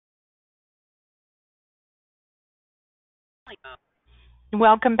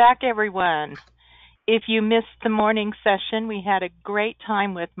Welcome back, everyone. If you missed the morning session, we had a great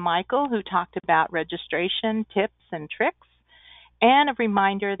time with Michael, who talked about registration tips and tricks. And a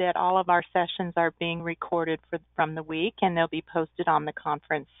reminder that all of our sessions are being recorded from the week, and they'll be posted on the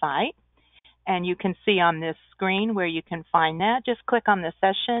conference site. And you can see on this screen where you can find that. Just click on the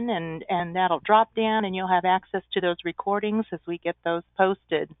session, and that'll drop down, and you'll have access to those recordings as we get those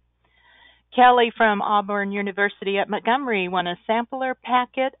posted. Kelly from Auburn University at Montgomery won a sampler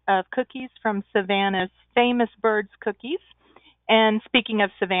packet of cookies from Savannah's Famous Birds Cookies. And speaking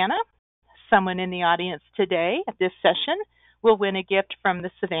of Savannah, someone in the audience today at this session will win a gift from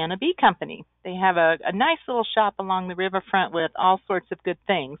the Savannah Bee Company. They have a nice little shop along the riverfront with all sorts of good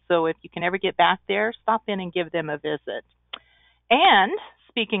things. So if you can ever get back there, stop in and give them a visit. And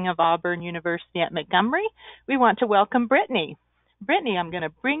speaking of Auburn University at Montgomery, we want to welcome Brittany. Brittany, I'm going to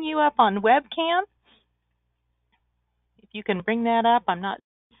bring you up on webcam. If you can bring that up, I'm not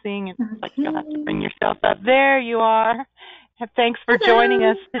seeing it. It's like you'll have to bring yourself up. There you are. Thanks for joining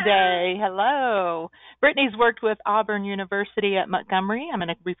us today. Hello. Brittany's worked with Auburn University at Montgomery. I'm going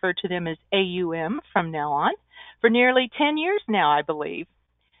to refer to them as AUM from now on for nearly 10 years now, I believe.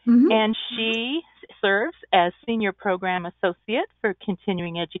 And she serves as Senior Program Associate for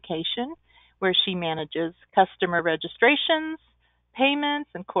Continuing Education, where she manages customer registrations, payments,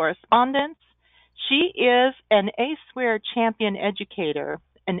 and correspondence. She is an ACEware Champion Educator,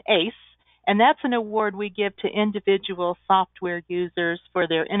 an ACE, and that's an award we give to individual software users for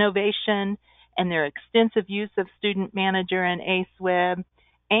their innovation and their extensive use of Student Manager and ACEware,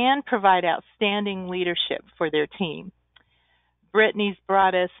 and provide outstanding leadership for their team. Brittany's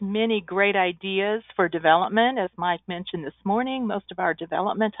brought us many great ideas for development. As Mike mentioned this morning, most of our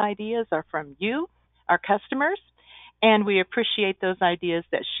development ideas are from you, our customers, and we appreciate those ideas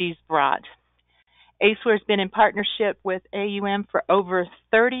that she's brought. ACEware has been in partnership with AUM for over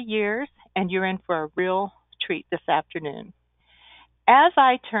 30 years, and you're in for a real treat this afternoon. As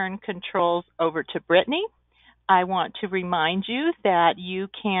I turn controls over to Brittany, I want to remind you that you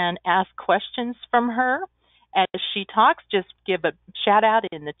can ask questions from her. As she talks, just give a shout out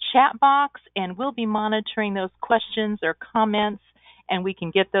in the chat box, and we'll be monitoring those questions or comments, and we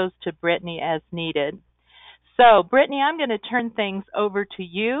can get those to Brittany as needed. So, Brittany, I'm going to turn things over to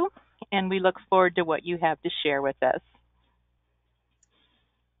you, and we look forward to what you have to share with us.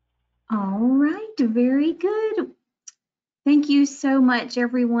 All right, very good. Thank you so much,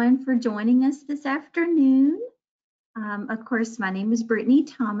 everyone, for joining us this afternoon. Of course, my name is Brittany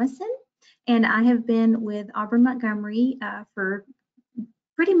Thommason, and I have been with Auburn Montgomery for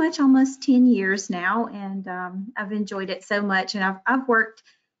pretty much almost 10 years now, and I've enjoyed it so much. And I've worked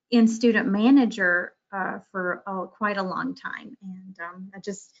in Student Manager for quite a long time, and I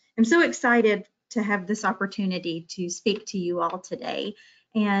just am so excited to have this opportunity to speak to you all today.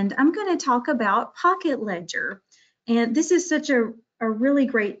 And I'm going to talk about Pocket Ledger, and this is such a really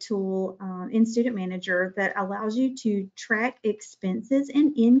great tool in Student Manager that allows you to track expenses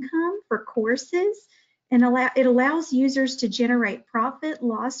and income for courses, and it allows users to generate profit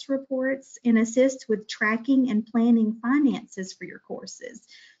loss reports and assist with tracking and planning finances for your courses.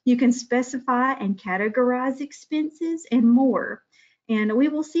 You can specify and categorize expenses and more. And we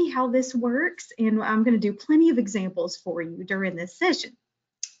will see how this works, and I'm going to do plenty of examples for you during this session.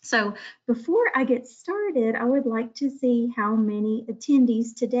 So before I get started, I would like to see how many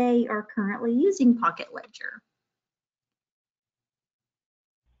attendees today are currently using Pocket Ledger.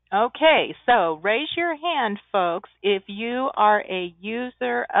 Okay, so raise your hand, folks, if you are a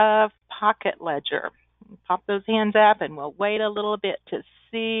user of Pocket Ledger. Pop those hands up, and we'll wait a little bit to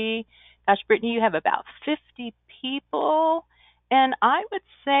see. Gosh, Brittany, you have about 50 people, and I would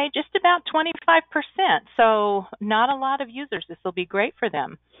say just about 25%. So not a lot of users. This will be great for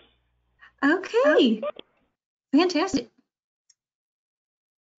them. Okay, fantastic.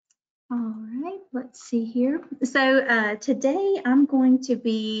 All right, let's see here. So today I'm going to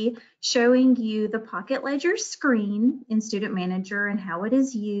be showing you the Pocket Ledger screen in Student Manager and how it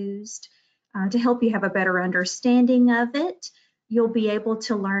is used to help you have a better understanding of it. You'll be able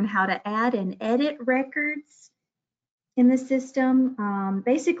to learn how to add and edit records in the system.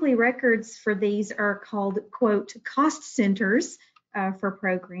 Basically, records for these are called, quote, cost centers for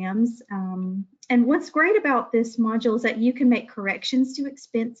programs. And what's great about this module is that you can make corrections to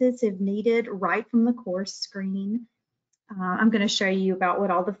expenses if needed right from the course screen. I'm going to show you about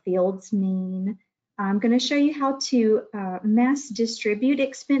what all the fields mean. I'm going to show you how to mass distribute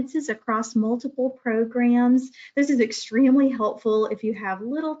expenses across multiple programs. This is extremely helpful if you have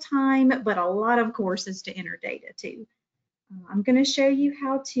little time but a lot of courses to enter data to. I'm going to show you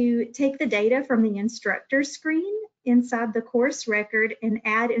how to take the data from the instructor screen inside the course record and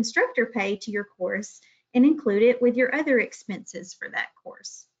add instructor pay to your course and include it with your other expenses for that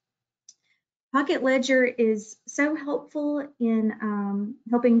course. Pocket Ledger is so helpful in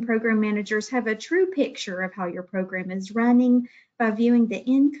helping program managers have a true picture of how your program is running by viewing the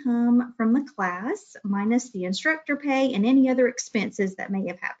income from the class minus the instructor pay and any other expenses that may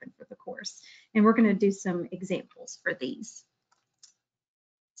have happened for the course. And we're going to do some examples for these.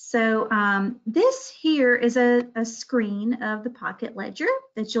 So this here is a screen of the Pocket Ledger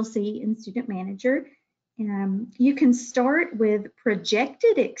that you'll see in Student Manager. You can start with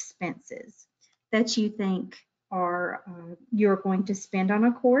projected expenses that you think are you're going to spend on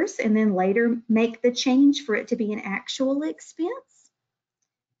a course, and then later make the change for it to be an actual expense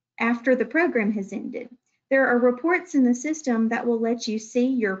after the program has ended. There are reports in the system that will let you see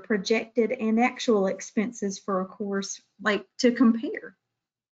your projected and actual expenses for a course, like to compare.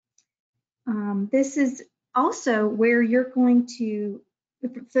 This is also where you're going to,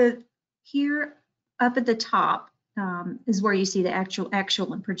 here up at the top is where you see the actual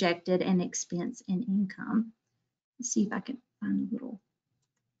and projected and expense and income. Let's see if I can find a little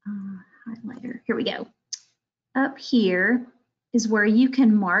highlighter. Here we go. Up here is where you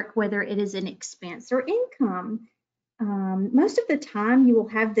can mark whether it is an expense or income. Most of the time you will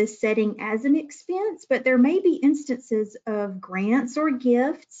have this setting as an expense, but there may be instances of grants or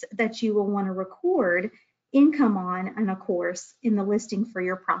gifts that you will want to record income on in a course in the listing for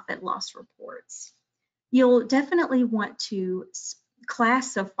your profit loss reports. You'll definitely want to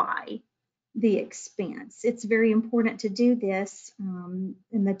classify the expense. It's very important to do this in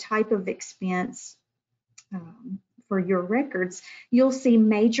the type of expense for your records. You'll see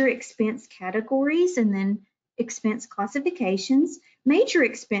major expense categories and then expense classifications. Major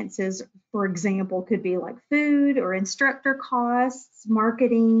expenses, for example, could be like food or instructor costs,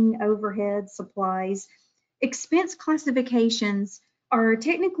 marketing, overhead, supplies. Expense classifications are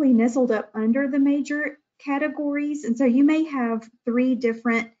technically nestled up under the major categories, and so you may have 3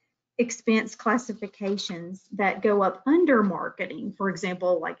 different expense classifications that go up under marketing. For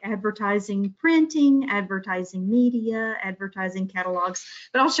example, like advertising, printing, advertising media, advertising catalogs,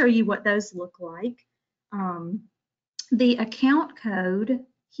 but I'll show you what those look like. The account code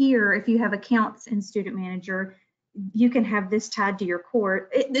here, if you have accounts in Student Manager, you can have this tied to your course.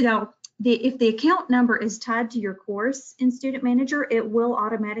 If the account number is tied to your course in Student Manager, it will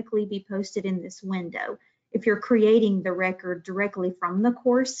automatically be posted in this window if you're creating the record directly from the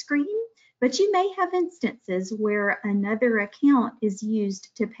course screen. But you may have instances where another account is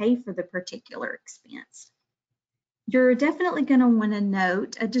used to pay for the particular expense. You're definitely going to want to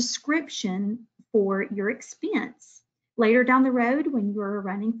note a description for your expense. Later down the road, when you're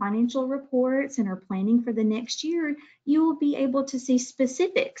running financial reports and are planning for the next year, you will be able to see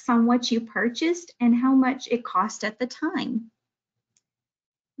specifics on what you purchased and how much it cost at the time.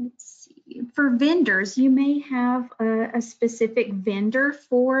 Let's see. For vendors, you may have a specific vendor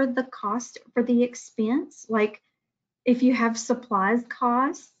for the cost for the expense. Like if you have supplies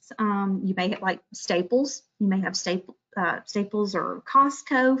costs, you may have like Staples. You may have Staples or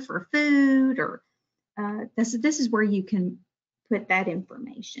Costco for food, or this is where you can put that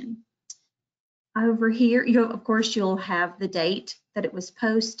information. Over here, of course, you'll have the date that it was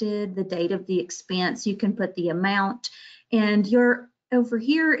posted, the date of the expense. You can put the amount, and over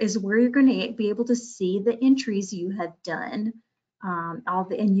here is where you're going to be able to see the entries you have done,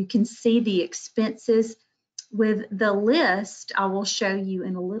 and you can see the expenses. With the list, I will show you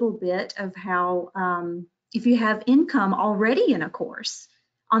in a little bit of how, if you have income already in a course,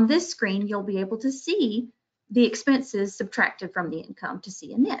 on this screen, you'll be able to see the expenses subtracted from the income to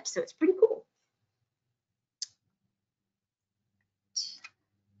see a net. So it's pretty cool.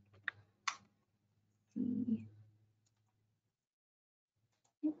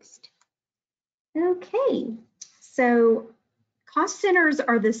 Next. Okay, so cost centers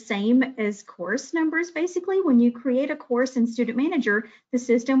are the same as course numbers. Basically, when you create a course in Student Manager, the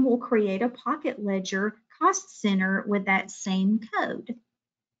system will create a Pocket Ledger cost center with that same code.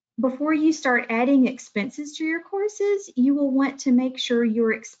 Before you start adding expenses to your courses, you will want to make sure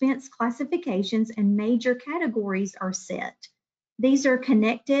your expense classifications and major categories are set. These are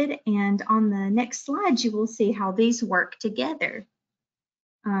connected, and on the next slide, you will see how these work together.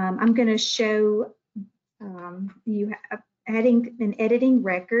 I'm going to show you adding and editing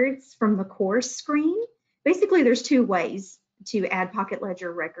records from the course screen. Basically, there's 2 ways to add Pocket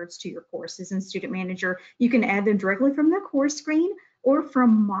Ledger records to your courses in Student Manager. You can add them directly from the course screen or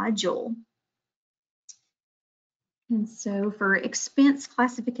from module. And so for expense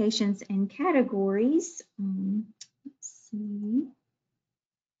classifications and categories, let's see.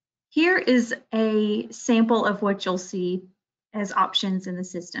 Here is a sample of what you'll see as options in the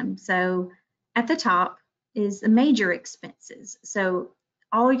system. So at the top is the major expenses. So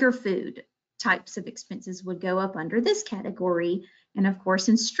all your food types of expenses would go up under this category. And of course,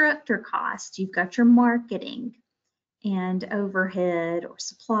 instructor costs, you've got your marketing and overhead or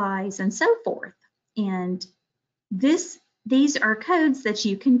supplies and so forth. And these are codes that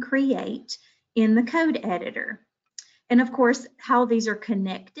you can create in the code editor. And of course, how these are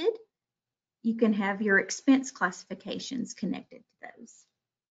connected, you can have your expense classifications connected to those.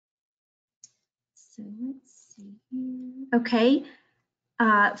 So let's see here. Okay,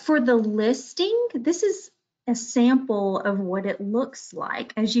 for the listing, this is a sample of what it looks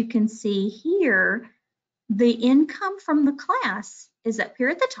like. As you can see here, the income from the class is up here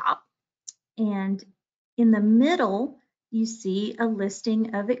at the top, and in the middle, you see a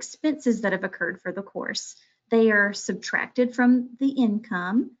listing of expenses that have occurred for the course. They are subtracted from the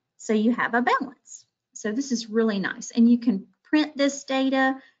income, so you have a balance. So this is really nice, and you can print this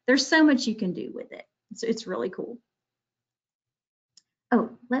data. There's so much you can do with it. So it's really cool. Oh,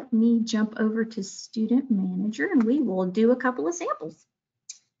 let me jump over to Student Manager, and we will do a couple of samples.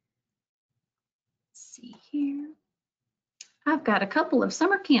 Let's see here. I've got a couple of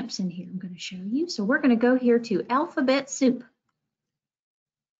summer camps in here I'm going to show you. So we're going to go here to Alphabet Soup.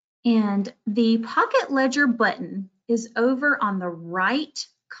 And the Pocket Ledger button is over on the right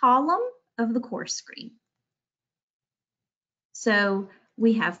column of the course screen. So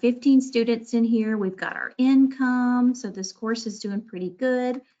we have 15 students in here. We've got our income. So this course is doing pretty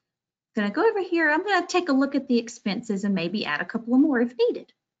good. I'm going to go over here. I'm going to take a look at the expenses and maybe add a couple more if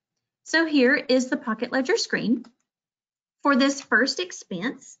needed. So here is the Pocket Ledger screen. For this first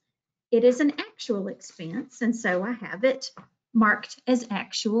expense, it is an actual expense, and so I have it marked as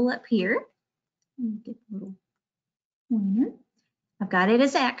actual up here. Let me get a little pointer. I've got it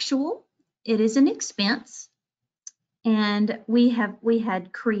as actual. It is an expense, and we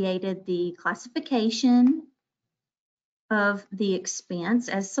had created the classification of the expense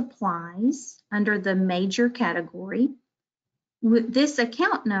as supplies under the major category. This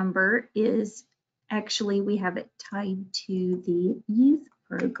account number is actually, we have it tied to the youth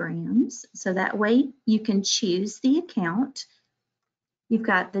programs, so that way you can choose the account. You've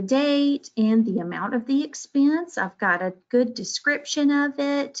got the date and the amount of the expense. I've got a good description of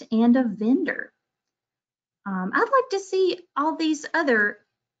it and a vendor. I'd like to see all these other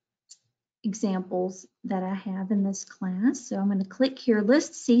examples that I have in this class. So I'm going to click here,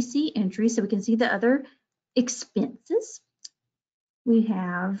 List CC Entry, so we can see the other expenses. We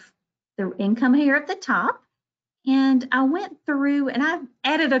have the income here at the top, and I went through and I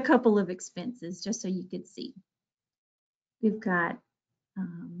added a couple of expenses just so you could see. We've got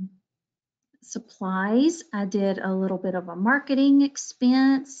supplies. I did a little bit of a marketing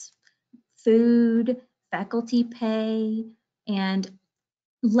expense, food, faculty pay, and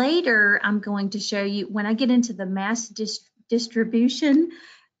later I'm going to show you, when I get into the mass distribution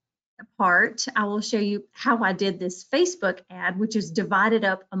part, I will show you how I did this Facebook ad, which is divided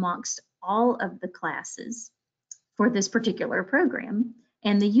up amongst all of the classes for this particular program,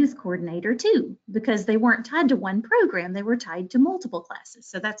 and the youth coordinator too, because they weren't tied to one program, they were tied to multiple classes.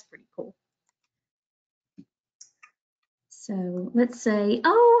 So that's pretty cool. So let's say,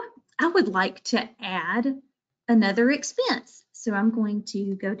 oh, I would like to add another expense. So I'm going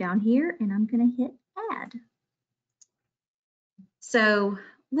to go down here and I'm going to hit add. So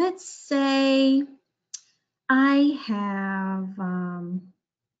let's say I have,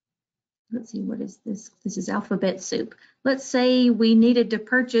 let's see, what is this? This is Alphabet Soup. Let's say we needed to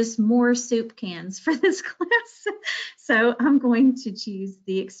purchase more soup cans for this class. So I'm going to choose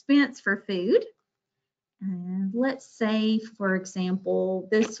the expense for food. And let's say, for example,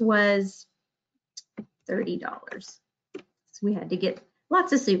 this was $30. So we had to get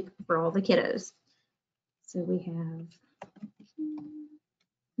lots of soup for all the kiddos. So we have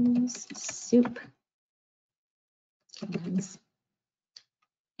soup cans.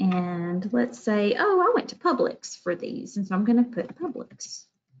 And let's say, oh, I went to Publix for these, and so I'm going to put Publix.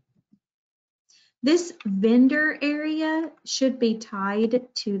 This vendor area should be tied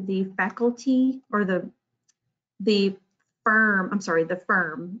to the faculty or the firm, I'm sorry, the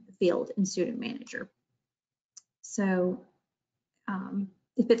firm field in Student Manager. So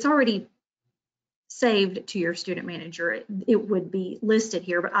if it's already saved to your Student Manager, it would be listed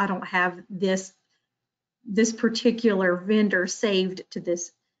here, but I don't have this particular vendor saved to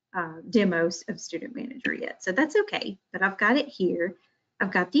this demo of Student Manager yet. So that's okay, but I've got it here.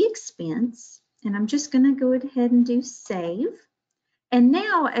 I've got the expense, and I'm just going to go ahead and do save. And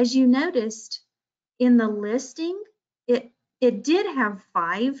now, as you noticed in the listing, it it did have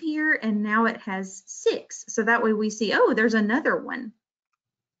 5 here, and now it has 6. So that way we see, oh, there's another one.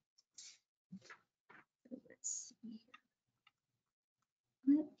 Let's see.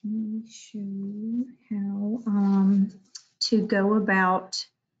 Let me show you how to go about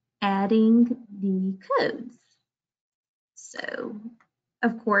adding the codes. So,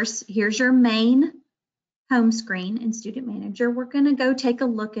 of course, here's your main home screen in Student Manager. We're going to go take a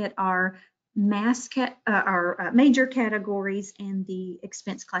look at our major categories and the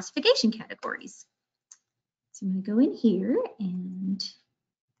expense classification categories. So I'm going to go in here and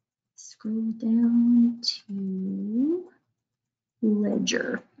scroll down to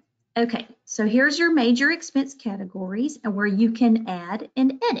Ledger. Okay, so here's your major expense categories and where you can add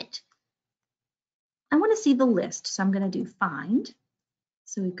and edit. I want to see the list, so I'm going to do Find.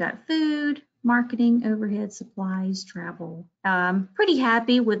 So we've got food, marketing, overhead, supplies, travel. Pretty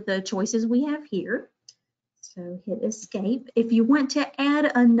happy with the choices we have here. So hit Escape. If you want to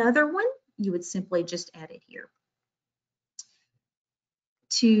add another one, you would simply just add it here.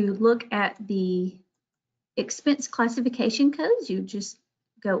 To look at the expense classification codes, you just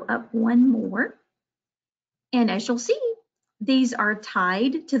go up one more. And as you'll see, these are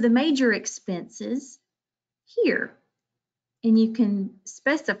tied to the major expenses here. And you can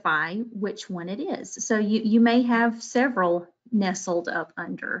specify which one it is. So you may have several nestled up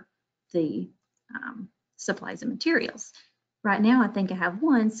under the supplies and materials. Right now, I think I have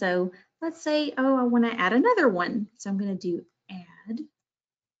one. So let's say, oh, I want to add another one. So I'm going to do Add.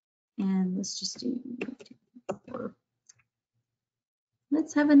 And let's just do,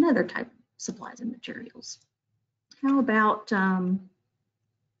 let's have another type of supplies and materials. How about,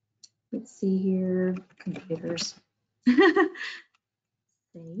 let's see here, computers. Save.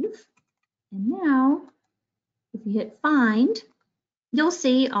 And now, if you hit Find, you'll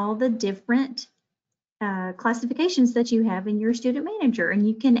see all the different classifications that you have in your Student Manager, and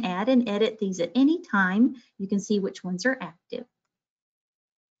you can add and edit these at any time. You can see which ones are active.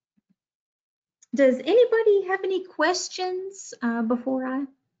 Does anybody have any questions before I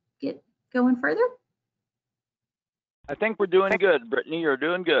get going further? I think we're doing good, Brittany. You're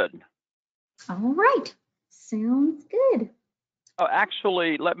doing good. All right. Sounds good. Oh,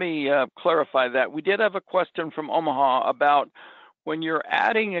 actually, let me clarify that. We did have a question from Omaha about when you're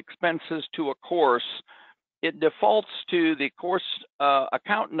adding expenses to a course, it defaults to the course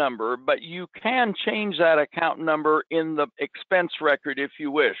account number, but you can change that account number in the expense record if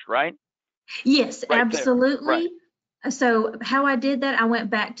you wish, right? Yes, right absolutely. Right. So how I did that, I went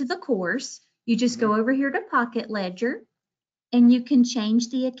back to the course. You just go over here to Pocket Ledger, and you can change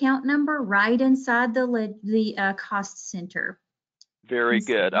the account number right inside the cost center. Very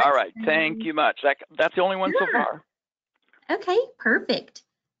good. All right. Thank you much. That's the only one so far. Okay, perfect.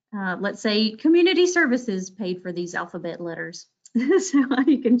 Let's say community services paid for these alphabet letters. So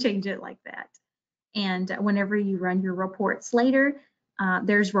you can change it like that. And whenever you run your reports later,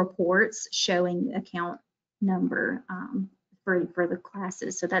 there's reports showing account number for the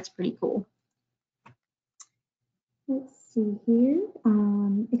classes. So that's pretty cool. Let's see here.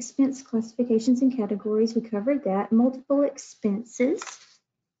 Expense classifications and categories. We covered that. Multiple expenses.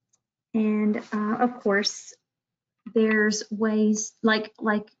 And of course, there's ways like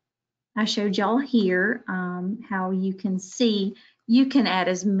I showed y'all here, how you can see you can add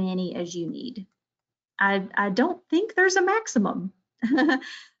as many as you need. I don't think there's a maximum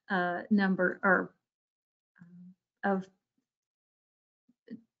number or of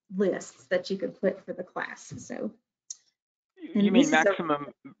lists that you could put for the class. So you mean maximum,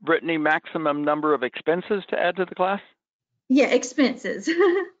 Brittany, maximum number of expenses to add to the class? Yeah, expenses.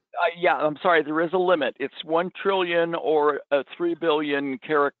 Yeah, I'm sorry, there is a limit. It's 1 trillion or a 3 billion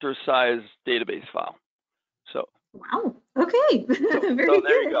character size database file. So. Wow, okay. So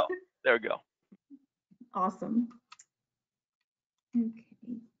there you go. There we go. Awesome. Okay.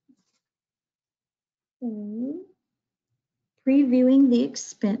 So, previewing the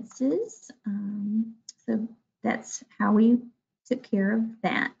expenses. So that's how we took care of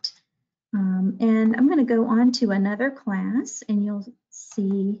that. And I'm going to go on to another class, and you'll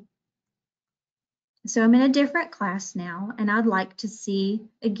see. So I'm in a different class now, and I'd like to see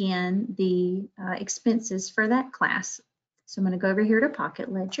again the expenses for that class. So I'm going to go over here to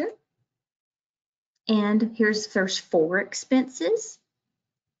Pocket Ledger, and there's 4 expenses,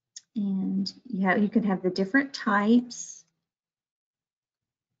 and you can have the different types,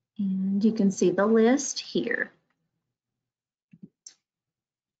 and you can see the list here.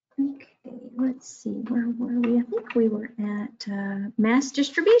 Okay, let's see, where were we? I think we were at mass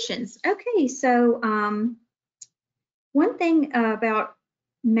distributions. Okay, so one thing about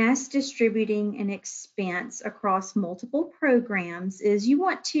mass distributing an expense across multiple programs is you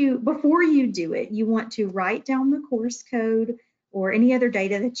want to, before you do it, you want to write down the course code or any other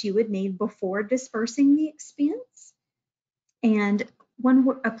data that you would need before dispersing the expense. And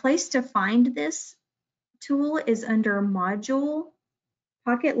a place to find this tool is under Module,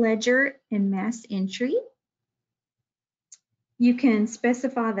 Pocket Ledger, and Mass Entry. You can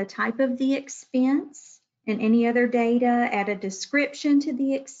specify the type of the expense and any other data, add a description to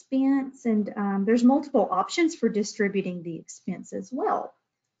the expense, and there's multiple options for distributing the expense as well.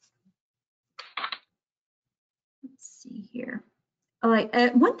 Let's see here.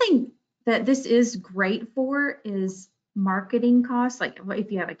 One thing that this is great for is marketing costs, like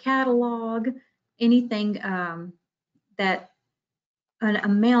if you have a catalog, anything that an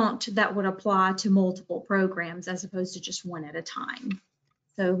amount that would apply to multiple programs as opposed to just one at a time.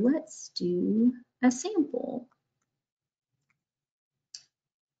 So let's do a sample.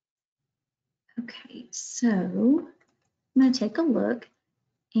 Okay, so I'm going to take a look,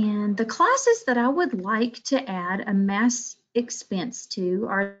 and the classes that I would like to add a mass expense to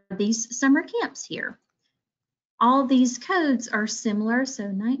are these summer camps here. All these codes are similar, so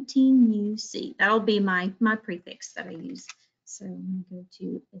 19UC. That'll be my prefix that I use. So I'm going to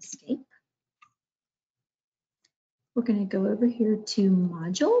go to Escape. We're going to go over here to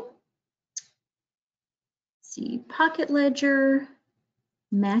Module. See, Pocket Ledger,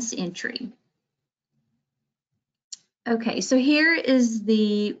 Mass Entry. Okay, so here is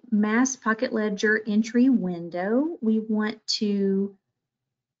the Mass Pocket Ledger entry window. We want to,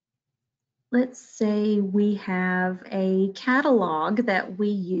 let's say we have a catalog that we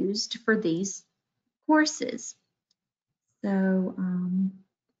used for these courses. So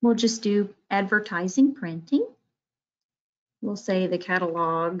we'll just do advertising printing. We'll say the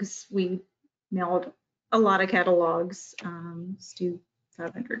catalogs, we mailed a lot of catalogs. Let's do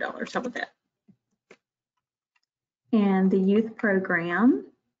 $500, how about that? And the youth program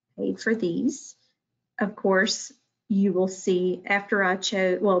paid for these. Of course, you will see after I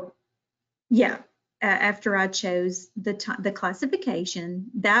chose, well, yeah, after I chose the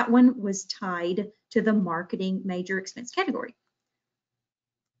classification, that one was tied to the marketing major expense category.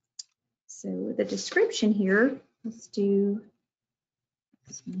 So the description here, let's do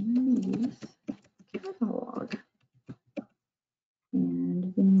youth catalog.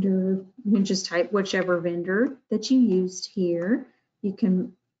 And vendor, you can just type whichever vendor that you used here. You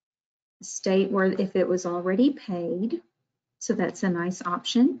can state where if it was already paid. So that's a nice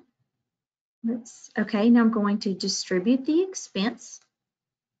option. Okay, now I'm going to distribute the expense.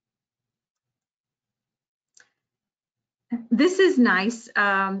 This is nice,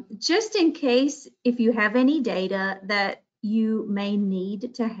 just in case if you have any data that you may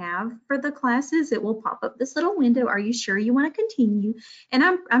need to have for the classes, it will pop up this little window. Are you sure you want to continue? And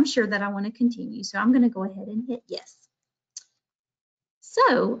I'm sure that I want to continue, so I'm going to go ahead and hit yes.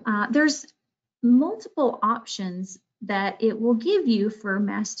 So there's multiple options that it will give you for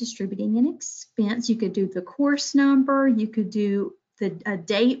mass distributing an expense. You could do the course number, you could do a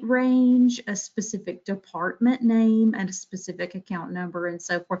date range, a specific department name, and a specific account number, and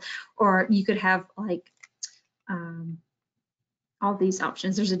so forth. Or you could have like all these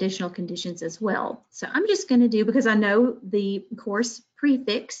options. There's additional conditions as well. So I'm just going to do, because I know the course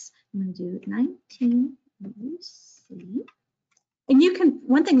prefix, I'm going to do 19 UC. And you can,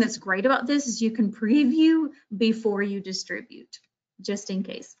 one thing that's great about this is you can preview before you distribute, just in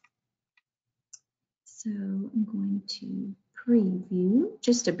case. So I'm going to preview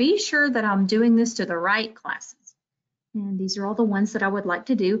just to be sure that I'm doing this to the right classes. And these are all the ones that I would like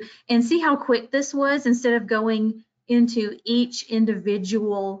to do. And see how quick this was? Instead of going into each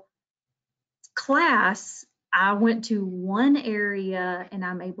individual class, I went to one area and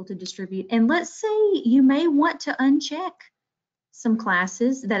I'm able to distribute. And let's say you may want to uncheck some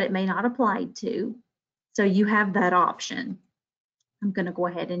classes that it may not apply to. So you have that option. I'm going to go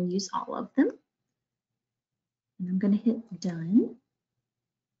ahead and use all of them. And I'm going to hit done.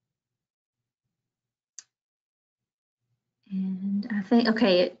 And I think,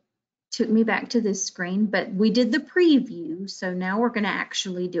 okay, it took me back to this screen, but we did the preview. So now we're going to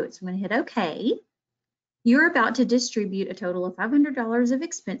actually do it. So I'm going to hit OK. You're about to distribute a total of $500 of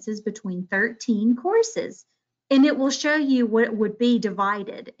expenses between 13 courses. And it will show you what it would be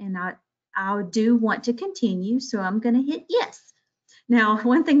divided. And I do want to continue, so I'm going to hit yes. Now,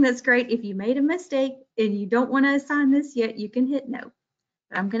 one thing that's great, if you made a mistake and you don't want to assign this yet, you can hit no.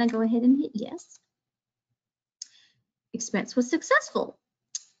 But I'm going to go ahead and hit yes. Expense was successful.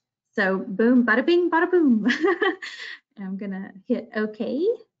 So boom, bada bing, bada boom. I'm going to hit OK.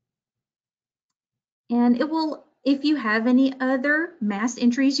 And it will If you have any other mass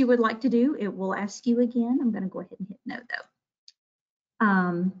entries you would like to do, it will ask you again. I'm going to go ahead and hit no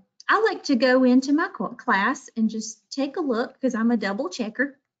though. I like to go into my class and just take a look because I'm a double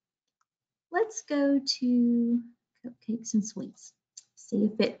checker. Let's go to cupcakes and sweets. See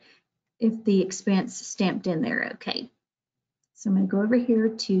if the expense stamped in there okay. So I'm going to go over here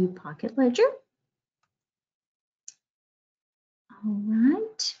to Pocket Ledger. All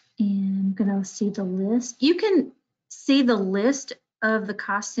right, and I'm going to see the list. You can see the list of the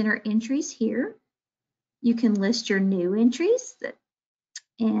cost center entries here. You can list your new entries,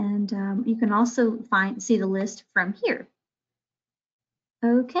 and you can also see the list from here.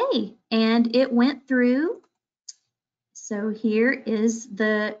 Okay, and it went through. So here is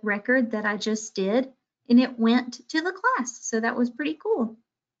the record that I just did, and it went to the class. So that was pretty cool.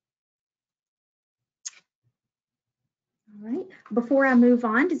 All right, before I move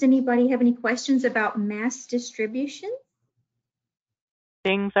on, does anybody have any questions about mass distribution?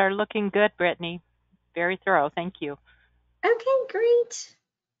 Things are looking good, Brittany. Very thorough, thank you. Okay, great.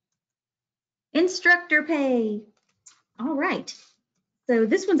 Instructor pay. All right, so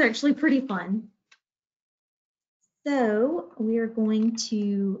this one's actually pretty fun. So we are going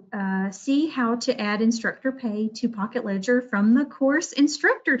to see how to add instructor pay to Pocket Ledger from the course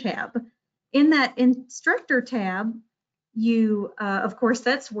instructor tab. In that instructor tab, you, of course,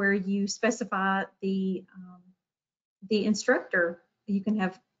 that's where you specify the instructor. You can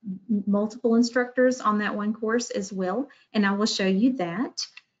have multiple instructors on that one course as well, and I will show you that.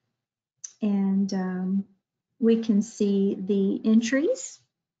 And we can see the entries.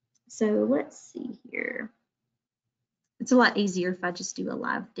 So let's see here. It's a lot easier if I just do a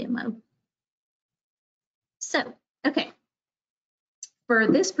live demo. So, okay. For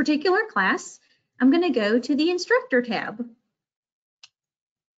this particular class, I'm going to go to the instructor tab.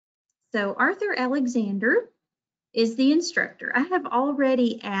 So Arthur Alexander is the instructor. I have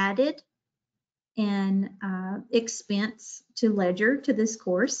already added an expense to Ledger to this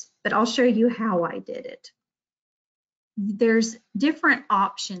course, but I'll show you how I did it. There's different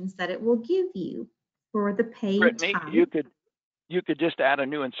options that it will give you for the paid Brittany, time. you could just add a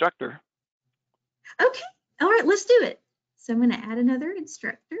new instructor. Okay, all right, let's do it. So I'm going to add another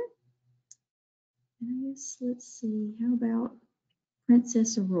instructor. Let's see, how about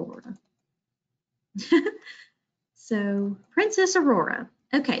Princess Aurora? So Princess Aurora,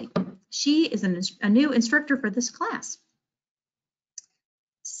 okay, she is a new instructor for this class.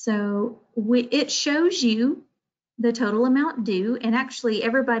 So it shows you the total amount due, and actually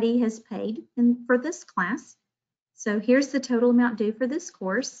everybody has paid for this class. So here's the total amount due for this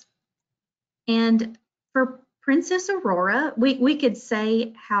course. And for Princess Aurora, we could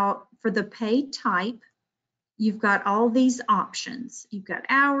say how for the pay type, you've got all these options. You've got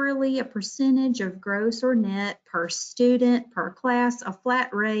hourly, a percentage of gross or net, per student, per class, a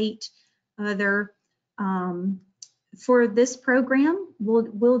flat rate, other. For this program,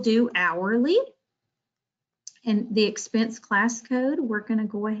 we'll do hourly. And the expense class code, we're going to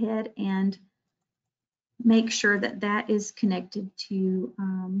go ahead and make sure that that is connected to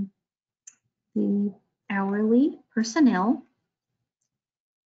the hourly personnel.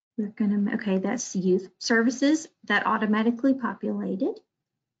 We're going to, okay, that's youth services, that automatically populated.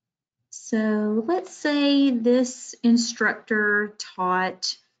 So let's say this instructor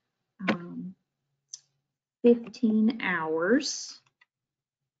taught 15 hours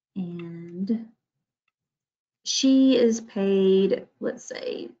and she is paid, let's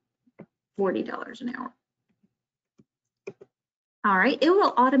say, $40 an hour. All right, it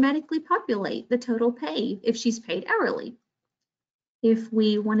will automatically populate the total pay if she's paid hourly. If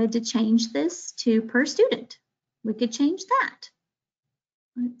we wanted to change this to per student, we could change that.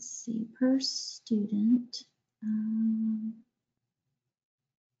 Let's see, per student. I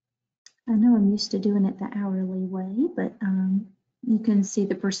know I'm used to doing it the hourly way, but you can see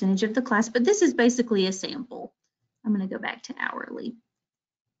the percentage of the class, but this is basically a sample. I'm going to go back to hourly.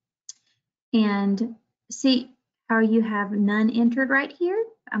 And see how you have none entered right here?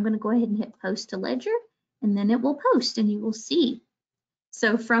 I'm going to go ahead and hit post to Ledger, and then it will post and you will see.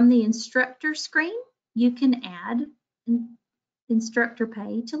 So from the instructor screen, you can add instructor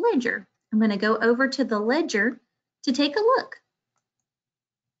pay to Ledger. I'm going to go over to the Ledger to take a look.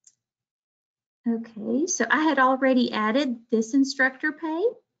 Okay, so I had already added this instructor pay.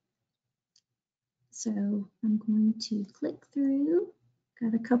 So I'm going to click through.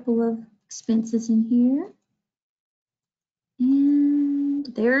 Got a couple of expenses in here. And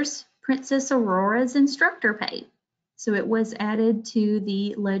there's Princess Aurora's instructor pay. So it was added to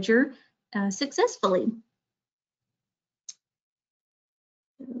the Ledger successfully.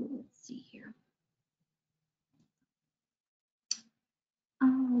 So let's see here.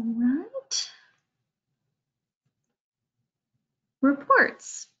 All right.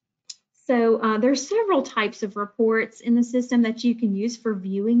 Reports. So there's several types of reports in the system that you can use for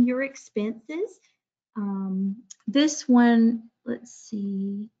viewing your expenses. This one, let's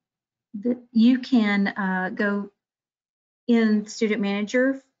see, you can go in Student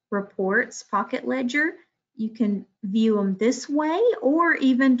Manager Reports, Pocket Ledger. You can view them this way or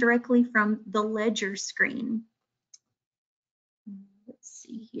even directly from the ledger screen. Let's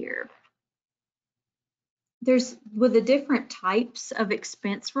see here. There's, with the different types of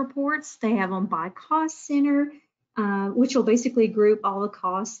expense reports, they have them by cost center, which will basically group all the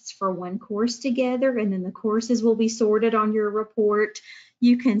costs for one course together, and then the courses will be sorted on your report.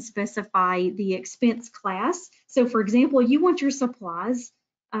 You can specify the expense class. So for example, you want your supplies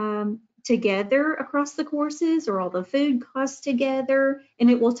together across the courses, or all the food costs together, and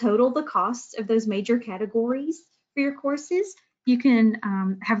it will total the costs of those major categories for your courses. You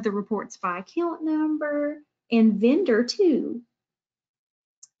can have the reports by account number and vendor too,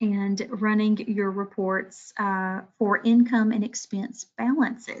 and running your reports for income and expense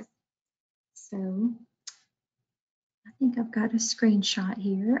balances. So I think I've got a screenshot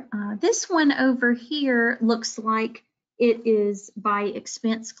here. This one over here looks like it is by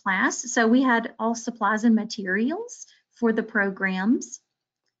expense class. So we had all supplies and materials for the programs,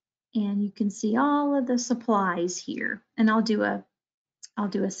 and you can see all of the supplies here. And I'll do a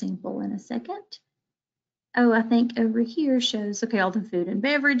sample in a second. Oh, I think over here shows, okay, all the food and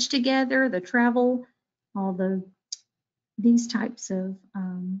beverage together, the travel, all these types of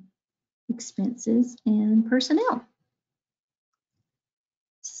expenses and personnel.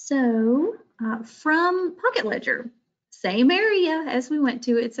 So from Pocket Ledger, same area as we went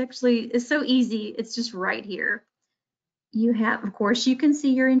to. It's so easy. It's just right here. You have, of course, you can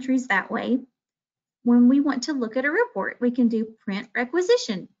see your entries that way. When we want to look at a report, we can do print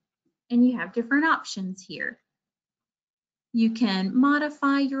requisition, and you have different options here. You can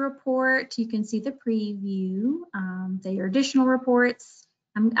modify your report. You can see the preview. They are additional reports.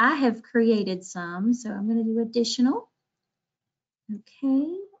 I have created some, so I'm going to do additional.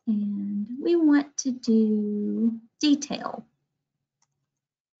 Okay, and we want to do detail.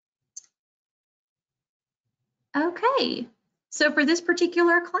 Okay, so for this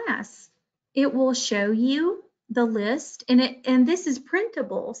particular class, it will show you the list, and this is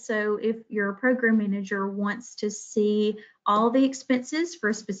printable. So if your program manager wants to see all the expenses for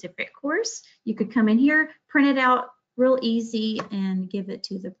a specific course, you could come in here, print it out real easy, and give it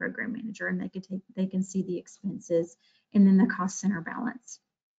to the program manager, and they can see the expenses and then the cost center balance.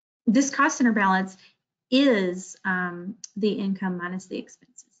 This cost center balance is the income minus the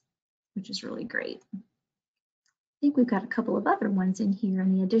expenses, which is really great. I think we've got a couple of other ones in here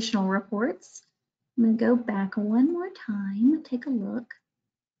in the additional reports. I'm going to go back one more time, take a look.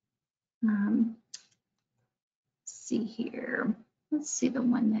 Let's see here. Let's see the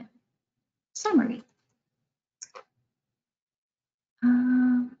one that, summary.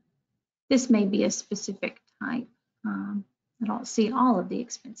 This may be a specific type. I don't see all of the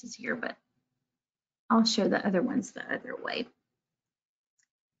expenses here, but I'll show the other ones the other way.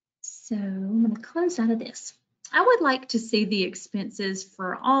 So I'm going to close out of this. I would like to see the expenses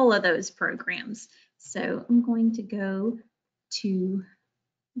for all of those programs. So I'm going to go to,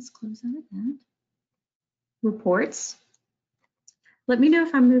 let's close out of that. Reports. Let me know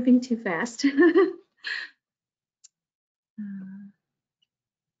if I'm moving too fast.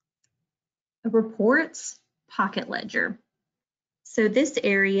 Reports, Pocket Ledger. So this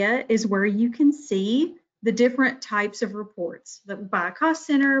area is where you can see the different types of reports, by cost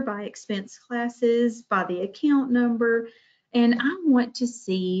center, by expense classes, by the account number, and I want to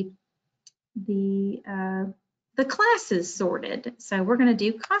see the classes sorted. So we're going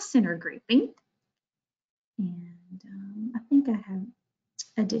to do cost center grouping, and I think I have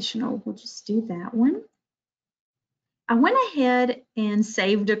additional. We'll just do that one. I went ahead and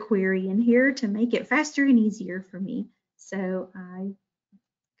saved a query in here to make it faster and easier for me. So I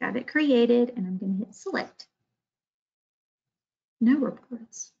got it created, and I'm going to hit select. No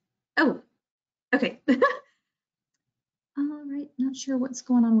reports. Oh, okay. All right, not sure what's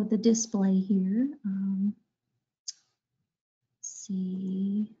going on with the display here. Let's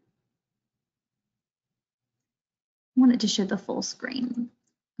see. I wanted to show the full screen.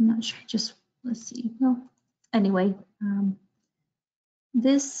 I'm not sure, just let's see. Well, anyway,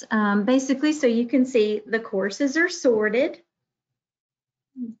 this basically, so you can see the courses are sorted.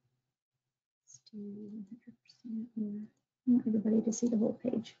 Let's do 100% here. I want everybody to see the whole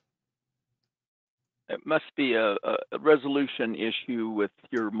page. It must be a resolution issue with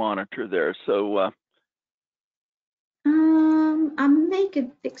your monitor there. So I may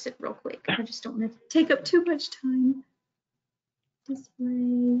could fix it real quick. I just don't want to take up too much time.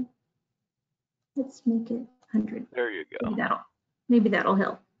 Display. Let's make it 100. There you go. Maybe that'll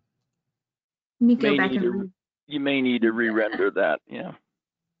help. Let me go back and you may need to re-render that. Yeah.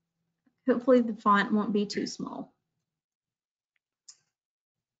 Hopefully the font won't be too small.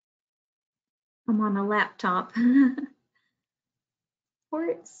 I'm on a laptop.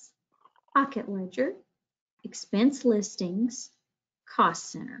 Reports, Pocket Ledger, expense listings,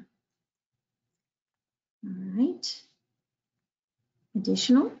 cost center. All right.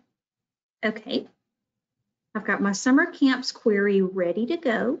 Additional. Okay. I've got my summer camps query ready to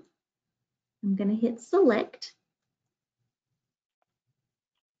go. I'm going to hit select.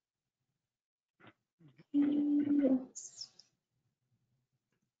 Yes.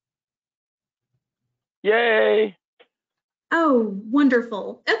 Yay! Oh,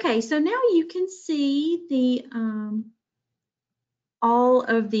 wonderful. Okay, so now you can see the all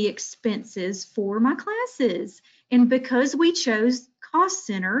of the expenses for my classes. And because we chose Cost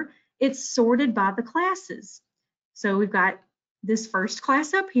Center, it's sorted by the classes. So we've got this first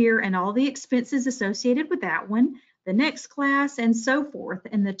class up here and all the expenses associated with that one, the next class, and so forth.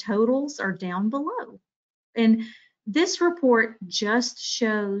 And the totals are down below. And this report just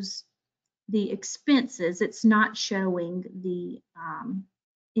shows the expenses. It's not showing the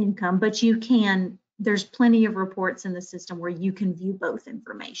income, but you can, there's plenty of reports in the system where you can view both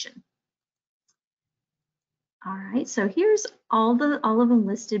information. All right, so here's all of them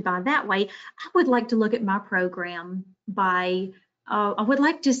listed by that way. I would like to look at my program by, I would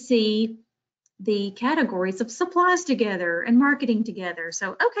like to see the categories of supplies together and marketing together.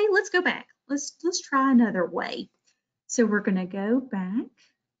 So, okay, let's go back. Let's try another way. So we're gonna go back.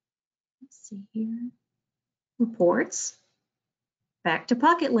 Let's see here, reports, back to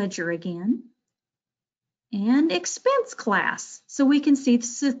Pocket Ledger again, and expense class, so we can see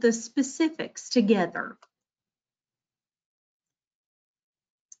the specifics together.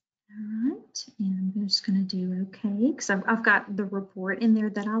 All right, and I'm just going to do okay, because I've got the report in there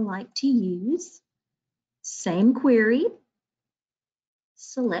that I like to use. Same query,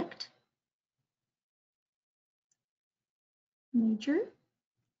 select, major,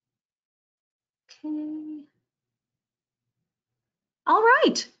 okay. All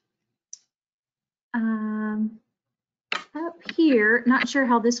right. Up here, not sure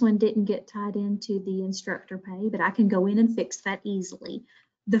how this one didn't get tied into the instructor pay, but I can go in and fix that easily.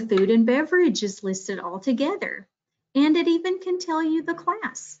 The food and beverage is listed all together, and it even can tell you the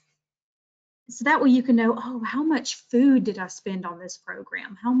class. So that way you can know, oh, how much food did I spend on this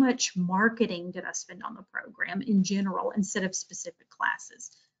program? How much marketing did I spend on the program in general instead of specific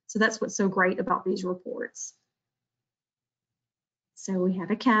classes? So that's what's so great about these reports. So we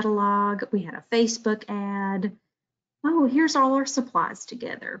had a catalog, we had a Facebook ad. Oh, here's all our supplies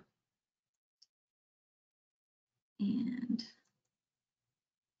together. And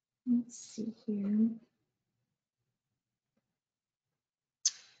let's see here.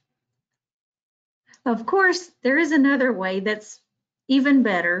 Of course, there is another way that's even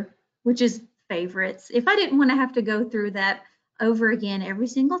better, which is favorites. If I didn't want to have to go through that over again every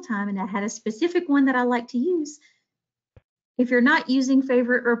single time and I had a specific one that I like to use, if you're not using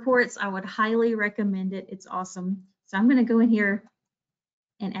favorite reports, I would highly recommend it. It's awesome. So I'm going to go in here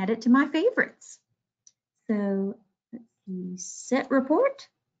and add it to my favorites. So let's see, set report.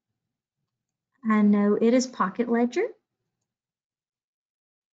 I know it is Pocket Ledger.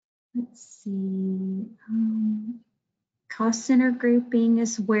 Let's see, cost center grouping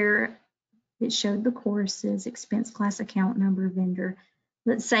is where it showed the courses, expense class, account number, vendor.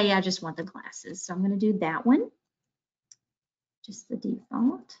 Let's say I just want the classes. So I'm going to do that one. Just the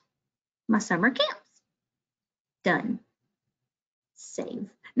default. My summer camps. Done. Save.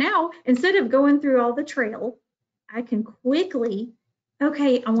 Now, instead of going through all the trail, I can quickly,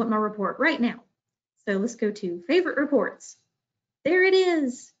 okay, I want my report right now. So let's go to favorite reports. There it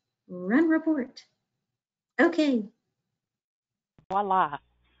is. Run report. Okay. Voila.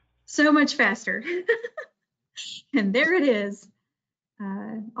 So much faster. And there it is.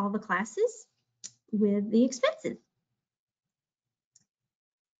 All the classes with the expenses.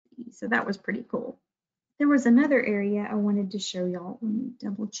 So that was pretty cool. There was another area I wanted to show y'all. Let me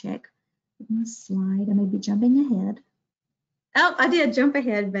double check my slide. I may be jumping ahead. Oh, I did jump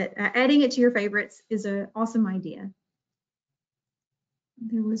ahead, but adding it to your favorites is an awesome idea.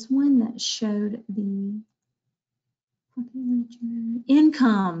 There was one that showed the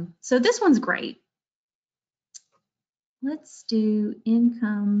income. So this one's great. Let's do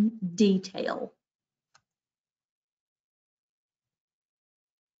income detail.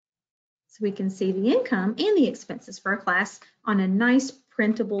 So we can see the income and the expenses for a class on a nice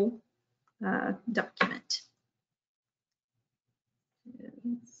printable document.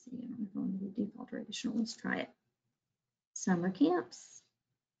 Let's see, I'm going to do default or additional. Let's try it. Summer camps.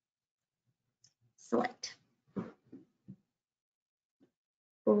 Select.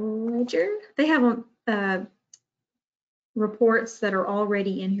 Ledger. They have reports that are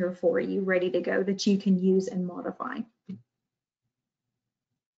already in here for you, ready to go, that you can use and modify.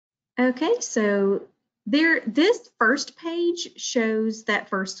 Okay, so this first page shows that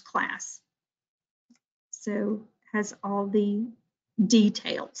first class. So has all the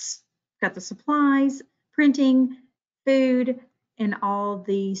details. Got the supplies, printing, food, and all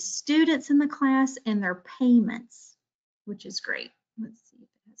the students in the class and their payments, which is great. Let's see if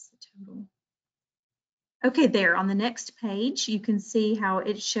it has the total. Okay, there on the next page, you can see how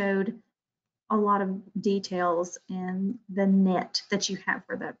it showed a lot of details and the net that you have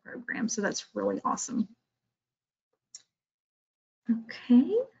for that program. So that's really awesome.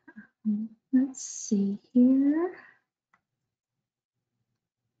 Okay, let's see here.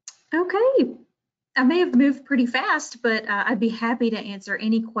 Okay, I may have moved pretty fast, but I'd be happy to answer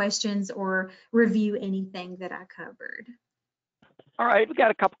any questions or review anything that I covered. All right, we got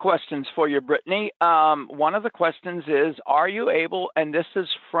a couple questions for you, Brittany. One of the questions is, are you able, and this is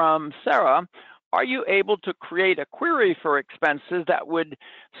from Sarah, are you able to create a query for expenses that would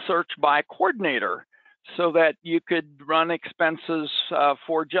search by coordinator so that you could run expenses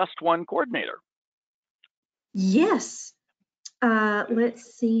for just one coordinator? Yes.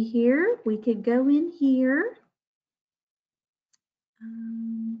 Let's see here. We could go in here.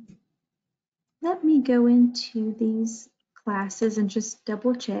 Let me go into these classes and just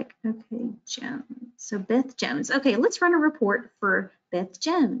double check. Okay, Jones. So Beth Jones. Okay, let's run a report for Beth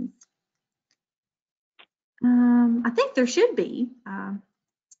Jones. I think there should be.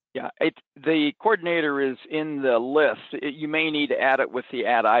 Yeah, the coordinator is in the list. You may need to add it with the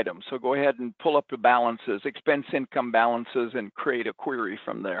add item. So go ahead and pull up the balances, expense income balances, and create a query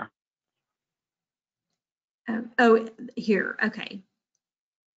from there. Oh, here. Okay.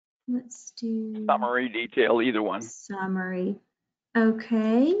 Let's do summary, detail, either one. Summary.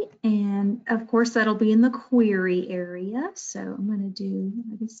 Okay, and of course that'll be in the query area. So I'm going to do,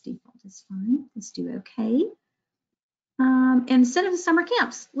 I guess default is fine. Let's do okay. Instead of the summer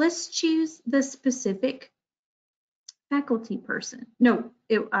camps, let's choose the specific faculty person. No,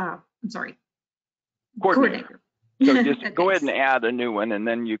 I'm sorry. Coordinator. So just okay. Go ahead and add a new one, and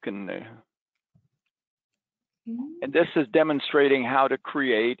then you can. And this is demonstrating how to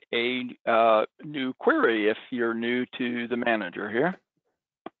create a new query if you're new to the manager here.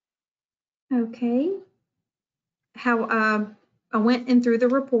 Okay. How I went in through the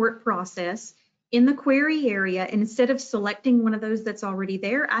report process. In the query area, and instead of selecting one of those that's already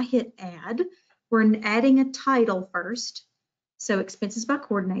there, I hit add. We're adding a title first. So expenses by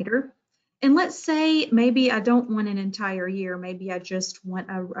coordinator. And let's say maybe I don't want an entire year. Maybe I just want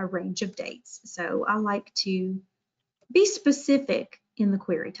a range of dates. So I like to be specific in the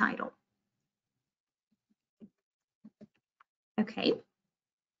query title. Okay.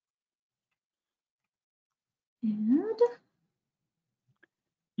 And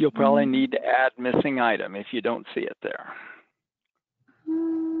you'll probably need to add missing item if you don't see it there.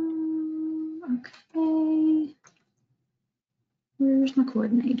 Okay. Where's my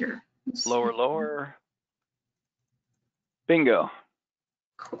coordinator? Lower. Bingo.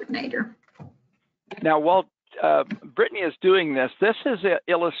 Coordinator. Now, while Brittany is doing this, this is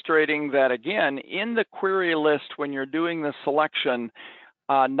illustrating that, again, in the query list, when you're doing the selection,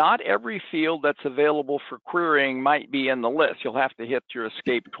 not every field that's available for querying might be in the list. You'll have to hit your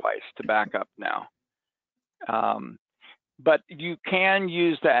escape twice to back up now. But you can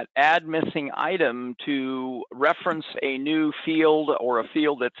use that add missing item to reference a new field or a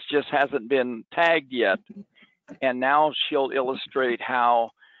field that just hasn't been tagged yet. And now she'll illustrate how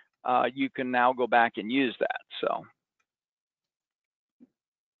you can now go back and use that. So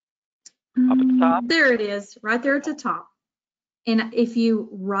up at the top. There it is, right there at the top. And if you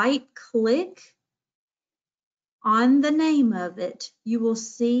right click on the name of it, you will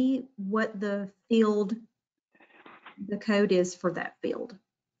see what the field, the code is for that field.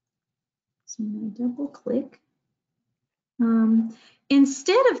 So I'm going to double click.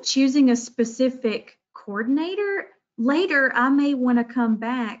 Instead of choosing a specific coordinator, later I may want to come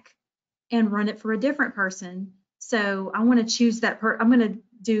back and run it for a different person. So I want to choose that I'm going to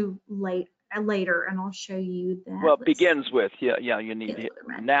do later, and I'll show you that. Well, it begins with, you need to hit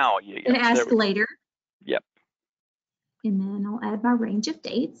now. And ask later. Yep. And then I'll add my range of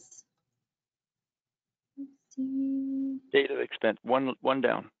dates. Let's see. Date of expense, one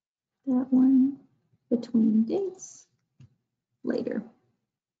down. that one between dates later.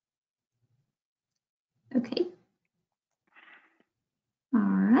 Okay. All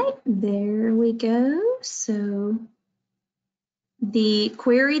right, there we go. So the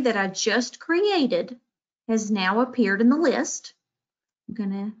query that I just created has now appeared in the list. I'm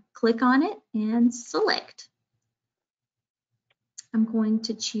going to click on it and select. I'm going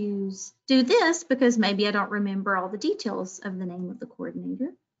to do this because maybe I don't remember all the details of the name of the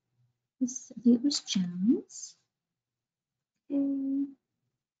coordinator. I think it was Jones. Okay.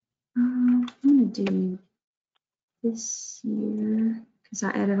 I'm going to do this year because I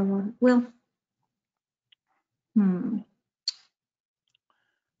added a lot. Well,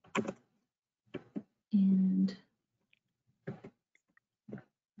 and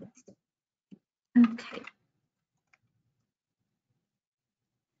okay.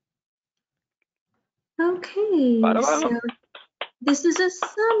 Okay, so this is a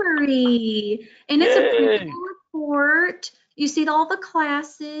summary, and it's a printable report. You see all the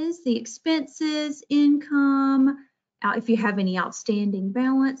classes, the expenses, income, if you have any outstanding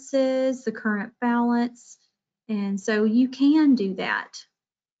balances, the current balance, and so you can do that.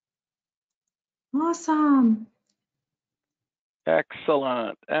 Awesome.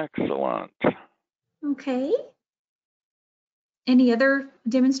 Excellent, excellent. Okay. Any other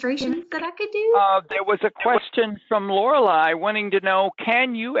demonstrations that I could do? There was a question from Lorelei wanting to know,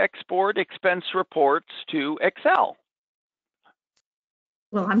 can you export expense reports to Excel?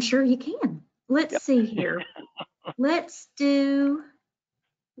 Well, I'm sure you can. Let's see here. Let's do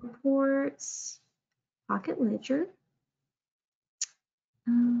reports, Pocket Ledger.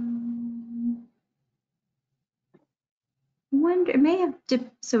 Wonder, it may have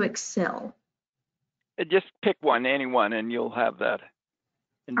so Excel. Just pick one, anyone, and you'll have that.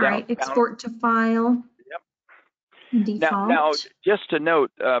 All right, export to file. Yep. Default. Now, just to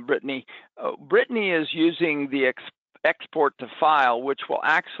note, Brittany, Brittany is using the export to file, which will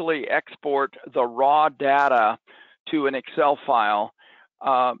actually export the raw data to an Excel file.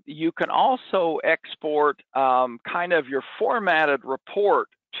 You can also export kind of your formatted report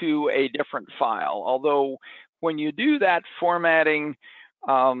to a different file. Although when you do that formatting,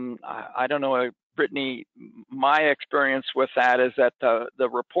 I don't know, Brittany, my experience with that is that the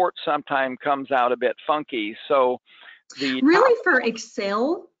report sometimes comes out a bit funky. So really for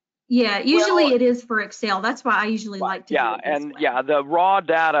Excel, yeah, usually it is for Excel. That's why I usually like to do it this way. Yeah, the raw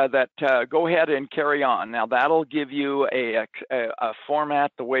data that go ahead and carry on. Now that'll give you a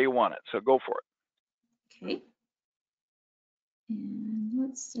format the way you want it. So go for it. Okay. And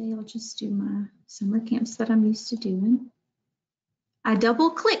let's say I'll just do my summer camps that I'm used to doing. I double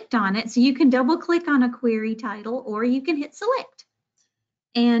clicked on it, so you can double click on a query title or you can hit select.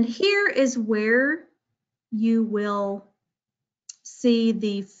 And here is where you will see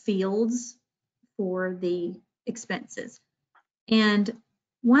the fields for the expenses. And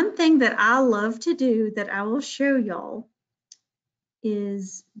one thing that I love to do that I will show y'all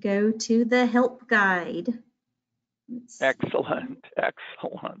is go to the help guide. Excellent,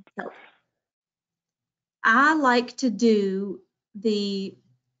 excellent. I like to do the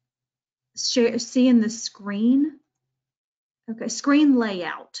seeing the screen. Okay, screen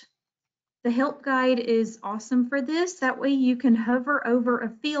layout. The help guide is awesome for this. That way you can hover over a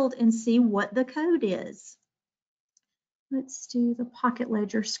field and see what the code is. Let's do the Pocket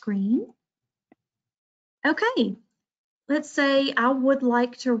Ledger screen. Okay, let's say I would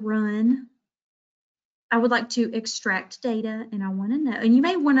like to extract data and I want to know, and you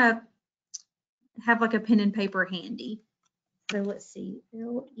may want to have like a pen and paper handy. So let's see,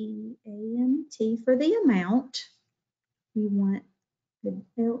 LEAMT for the amount. We want the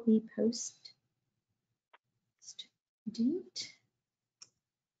LE post date.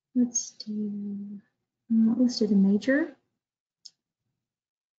 Let's do the major.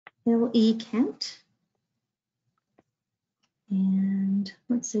 LE count. And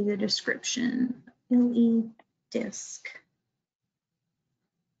let's see the description. LE disk.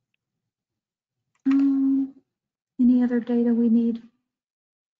 Any other data we need?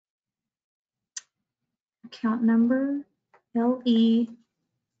 Account number, LE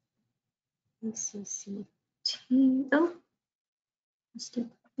ACCT. Oh,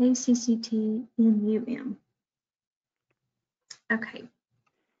 ACCT NUM. Okay,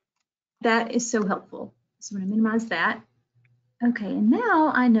 that is so helpful. So I'm going to minimize that. Okay, and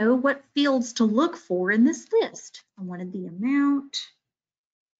now I know what fields to look for in this list. I wanted the amount,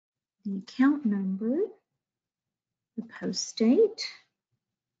 the account number, the post date,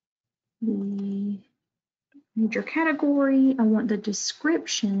 the major category. I want the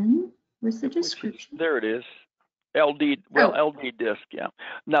description. Where's the description? There it is. Oh, LD disc, yeah.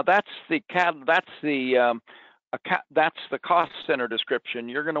 Now that's the cost center description.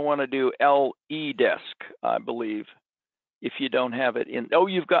 You're going to want to do LE disc, I believe, if you don't have it in. Oh,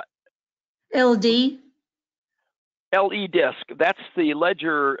 you've got LD. LE disc. That's the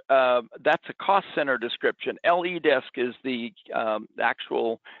ledger. That's a cost center description. LE disc is the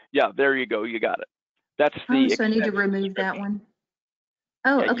actual. Yeah, there you go. You got it. That's Oh, the. so I need to expense remove that description. one.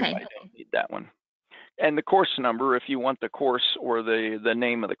 Oh, Yeah, you okay. might don't need that one. And the course number, if you want the course or the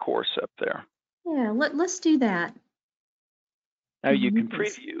name of the course up there. Yeah, let's do that. Now you can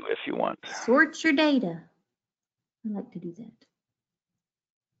Please. preview if you want. Sort your data. I like to do that.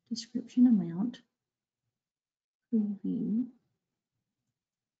 Description amount. Preview.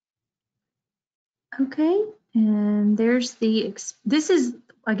 Okay, and there's the, this is,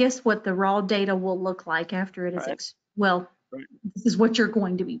 I guess, what the raw data will look like after it is, Right. well, Right. this is what you're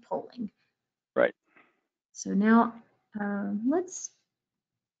going to be pulling. Right. So now let's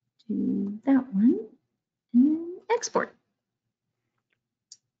do that one and then export.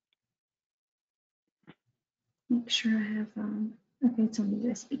 Make sure I have, okay, it's on the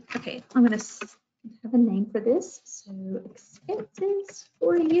USB. Okay, I'm going to have a name for this. So expenses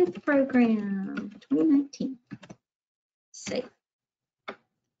for youth program 2019. Save.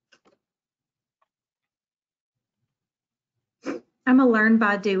 I'm a learn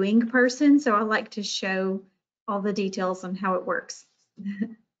by doing person, so I like to show all the details on how it works.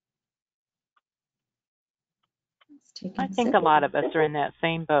 I think a lot of us are in that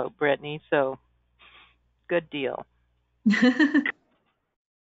same boat, Brittany, so good deal.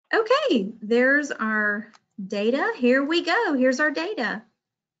 Okay, there's our data. Here we go. Here's our data.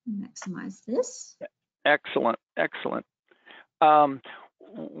 Maximize this. Excellent. Excellent.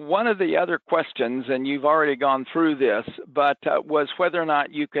 One of the other questions, and you've already gone through this, but was whether or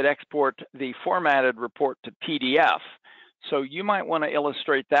not you could export the formatted report to PDF. So you might want to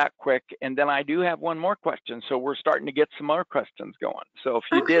illustrate that quick. And then I do have one more question. So we're starting to get some more questions going. So if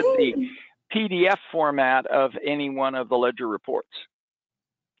you did the PDF format of any one of the ledger reports.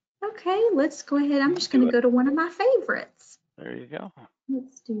 Okay, let's go ahead. I'm just going to go to one of my favorites. There you go.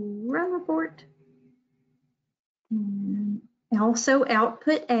 Let's do run report. And also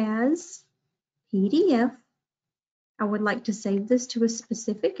output as PDF. I would like to save this to a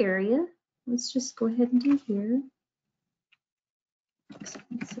specific area. Let's just go ahead and do here.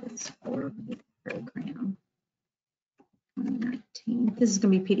 Expenses for the program 2019. This is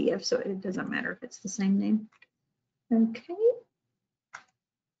going to be PDF, so it doesn't matter if it's the same name. Okay.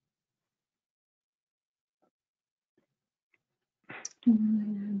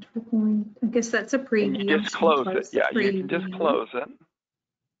 And we're going, I guess that's a preview. And you just close it. Yeah, you can just close it.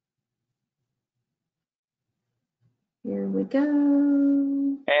 Here we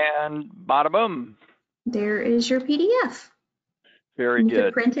go. And bada boom. There is your PDF. Very good. You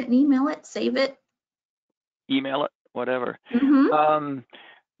can print it and email it, save it. Email it, whatever. Mm-hmm.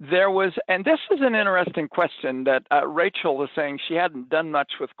 There was, and this is an interesting question that Rachel was saying she hadn't done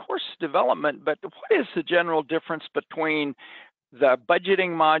much with course development, but what is the general difference between the budgeting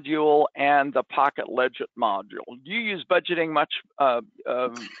module and the Pocket Ledger module? Do you use budgeting much,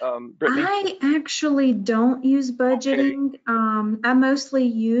 Brittany? I actually don't use budgeting. Okay. I mostly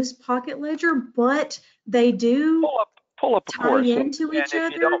use Pocket Ledger, but they do pull up a course into each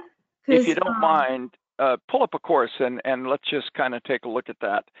other. If you don't mind, pull up a course and let's just kind of take a look at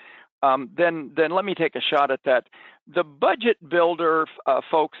that. Then let me take a shot at that. The budget builder,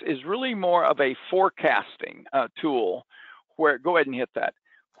 folks, is really more of a forecasting tool where, go ahead and hit that,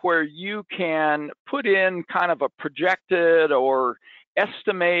 where you can put in kind of a projected or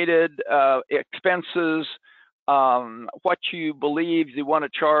estimated expenses, what you believe you want to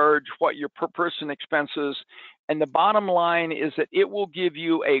charge, what your per person expenses. And the bottom line is that it will give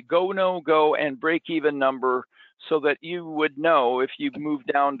you a go, no go and break even number so that you would know if you move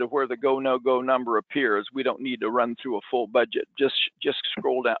down to where the go, no go number appears. We don't need to run through a full budget. Just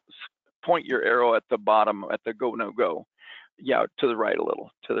scroll down, point your arrow at the bottom at the go, no go. Yeah, to the right a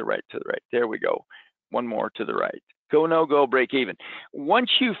little, to the right, to the right. There we go. One more to the right. Go, no go, break even. Once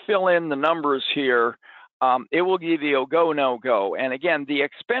you fill in the numbers here, it will give you a go, no go. And again, the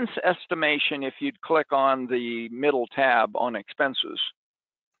expense estimation, if you'd click on the middle tab on expenses,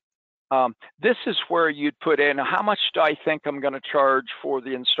 this is where you'd put in how much do I think I'm going to charge for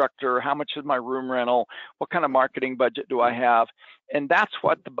the instructor, how much is my room rental, what kind of marketing budget do I have? And that's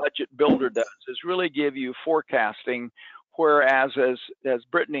what the budget builder does, is really give you forecasting, whereas as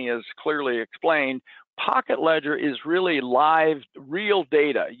Brittany has clearly explained, Pocket Ledger is really live, real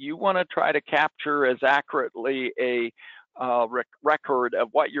data. You want to try to capture as accurately a record of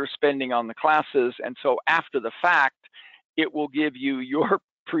what you're spending on the classes. And so after the fact, it will give you your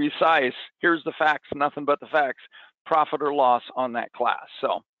precise, here's the facts, nothing but the facts, profit or loss on that class.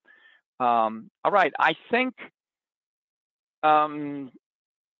 So, all right, I think, oh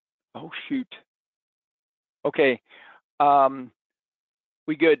shoot. Okay,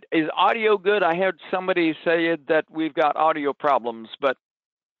 we good. Is audio good? I heard somebody say that we've got audio problems, but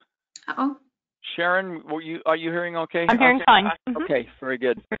Uh-oh. Sharon, are you hearing okay? I'm hearing fine. Okay, very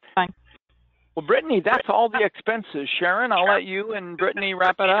good. Fine. Well, Brittany, that's all the expenses. Sharon, I'll let you and Brittany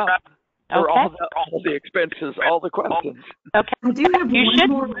wrap it up. Okay. Or all the expenses, all the questions. Okay. I do have one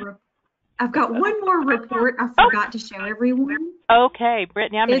more. I've got one more report I forgot to show everyone. Okay,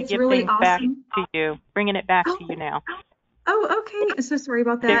 Brittany, I'm going to give really things back awesome. to you. Bringing it back to you now. Oh, okay. I'm so sorry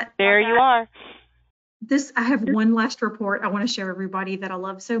about that. There you are. I have one last report I want to show everybody that I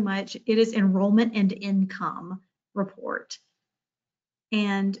love so much. It is enrollment and income report.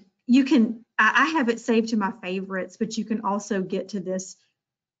 And you can, I have it saved to my favorites, but you can also get to this.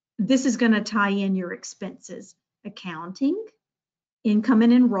 This is going to tie in your expenses, accounting, income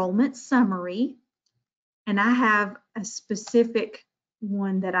and enrollment summary. And I have a specific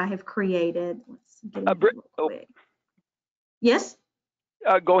one that I have created. Let's get it real quick. Yes?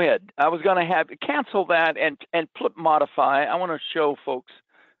 Go ahead. I was going to cancel that and modify. I want to show folks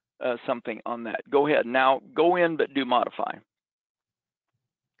something on that. Go ahead. Now go in, but do modify.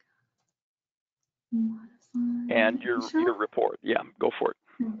 And your report. Yeah, go for it.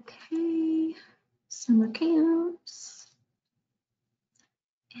 Okay. Some accounts.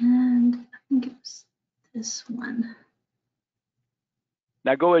 And I think it was this one.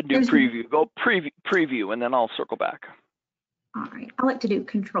 Now go ahead and do preview. Go preview, and then I'll circle back. All right. I like to do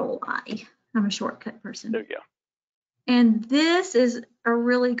Control-I. I'm a shortcut person. There you go. And this is a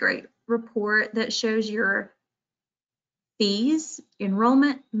really great report that shows your fees,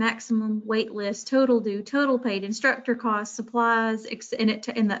 enrollment, maximum wait list, total due, total paid, instructor costs, supplies,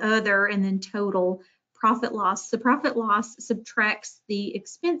 and the other, and then total profit loss. The profit loss subtracts the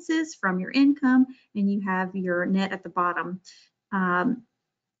expenses from your income, and you have your net at the bottom.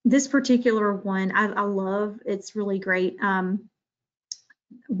 This particular one, I love. It's really great.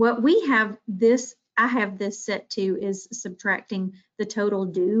 What we have I have this set to is subtracting the total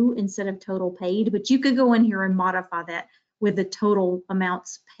due instead of total paid, but you could go in here and modify that with the total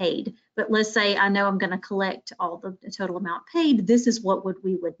amounts paid. But let's say I know I'm going to collect all the total amount paid. This is what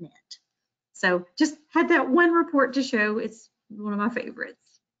we would net. So just had that one report to show. It's one of my favorites.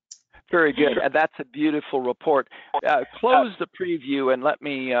 Very good. That's a beautiful report. Close the preview and let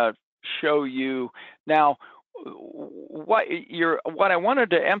me show you. Now, what I wanted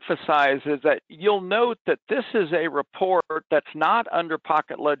to emphasize is that you'll note that this is a report that's not under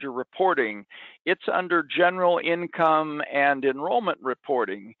Pocket Ledger reporting. It's under general income and enrollment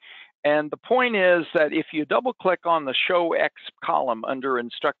reporting. And the point is that if you double click on the Show X column under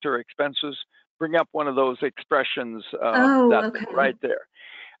instructor expenses, bring up one of those expressions right there.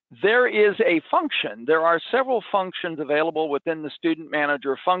 There is a function. There are several functions available within the Student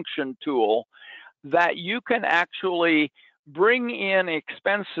Manager function tool that you can actually bring in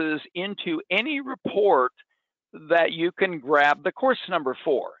expenses into any report that you can grab the course number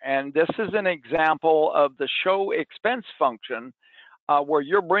for. And this is an example of the Show Expense function where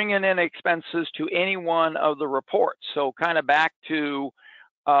you're bringing in expenses to any one of the reports. So kind of back to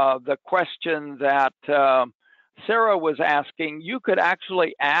the question that Sarah was asking, you could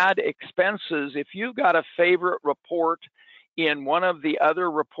actually add expenses if you've got a favorite report in one of the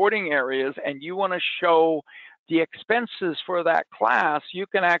other reporting areas and you want to show the expenses for that class. You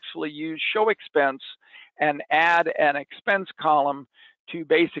can actually use Show Expense and add an expense column to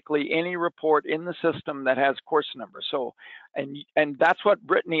basically any report in the system that has course number. So, and that's what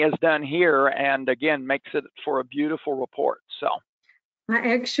Brittany has done here, and again makes it for a beautiful report. So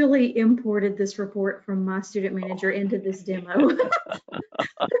I actually imported this report from my Student Manager into this demo.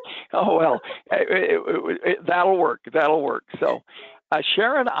 Oh, well, that'll work. That'll work. So,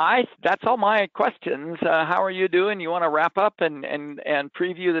 Sharon, that's all my questions. How are you doing? You want to wrap up and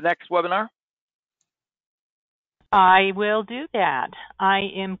preview the next webinar? I will do that. I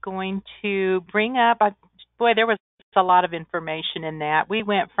am going to bring up, boy, there was a lot of information in that. We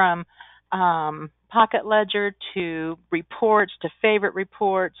went from Pocket Ledger to reports to favorite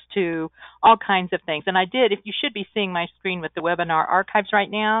reports to all kinds of things. And I did, if you should be seeing my screen with the webinar archives right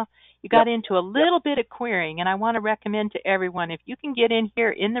now, you got into a little bit of querying. And I want to recommend to everyone, if you can get in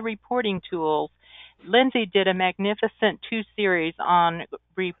here in the reporting tools, Lindsay did a magnificent 2 series on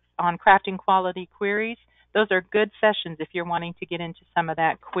crafting quality queries. Those are good sessions if you're wanting to get into some of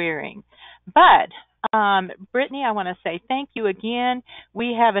that querying. But Brittany, I want to say thank you again.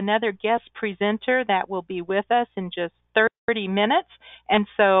 We have another guest presenter that will be with us in just 30 minutes. And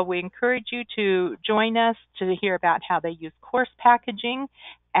so we encourage you to join us to hear about how they use course packaging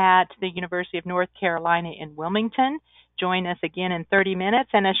at the University of North Carolina in Wilmington. Join us again in 30 minutes.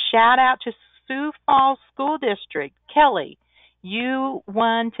 And a shout out to Sioux Falls School District. Kelly, you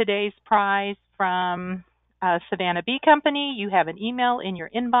won today's prize from Savannah Bee Company. You have an email in your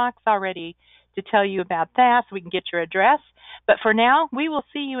inbox already to tell you about that so we can get your address. But for now, we will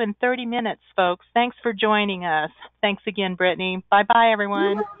see you in 30 minutes, folks. Thanks for joining us. Thanks again, Brittany. Bye-bye,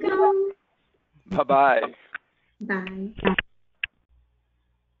 everyone. You're welcome. Bye-bye. Bye.